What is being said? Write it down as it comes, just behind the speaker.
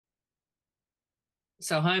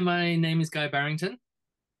So hi, my name is Guy Barrington.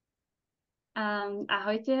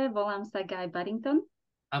 Ahojte, volám sa Guy Barrington.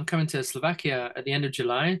 I'm coming to Slovakia at the end of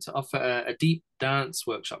July to offer a deep dance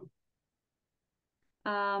workshop.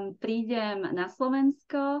 Prídem na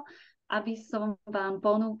Slovensko, aby som vám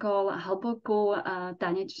ponúkol hlbokú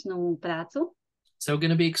tanečnú prácu. So we're going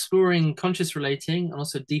to be exploring conscious relating and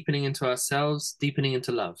also deepening into ourselves, deepening into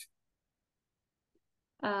love.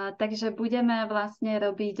 Takže budeme vlastne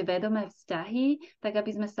robiť vedomé vzťahy, tak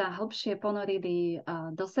aby sme sa hlbšie ponorili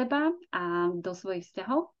do seba a do svojich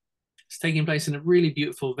vzťahov. It's taking place in a really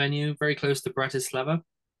beautiful venue, very close to Bratislava.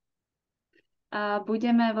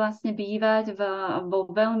 Budeme vlastne bývať vo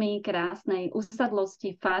veľmi krásnej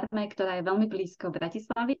usadlosti, farme, ktorá je veľmi blízko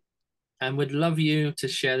Bratislavy. And we'd love you to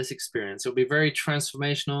share this experience. It'll be very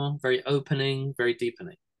transformational, very opening, very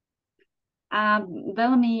deepening. A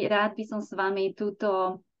veľmi rád by som s vami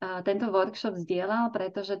tento workshop zdieľal,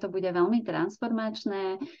 pretože to bude veľmi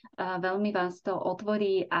transformačné, veľmi vás to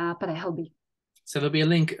otvorí a prehlbí. So there'll be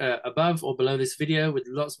a link above or below this video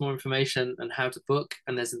with lots more information on how to book,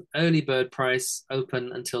 and there's an early bird price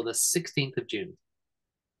open until the 16th of June.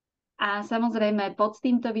 A samozrejme pod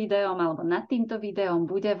týmto videom alebo nad týmto videom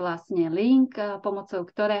bude vlastne link, pomocou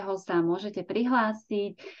ktorého sa môžete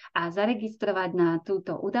prihlásiť a zaregistrovať na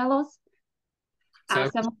túto udalosť. A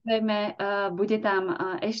samozrejme, bude tam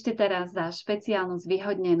ešte teraz za špeciálnu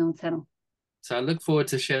zvýhodnenú cenu. So I look forward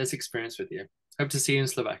to share this experience with you. Hope to see you in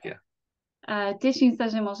Slovakia. Teším sa,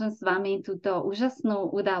 že môžem s vami túto úžasnú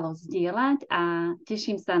udalosť zdieľať a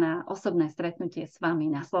teším sa na osobné stretnutie s vami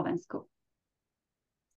na Slovensku.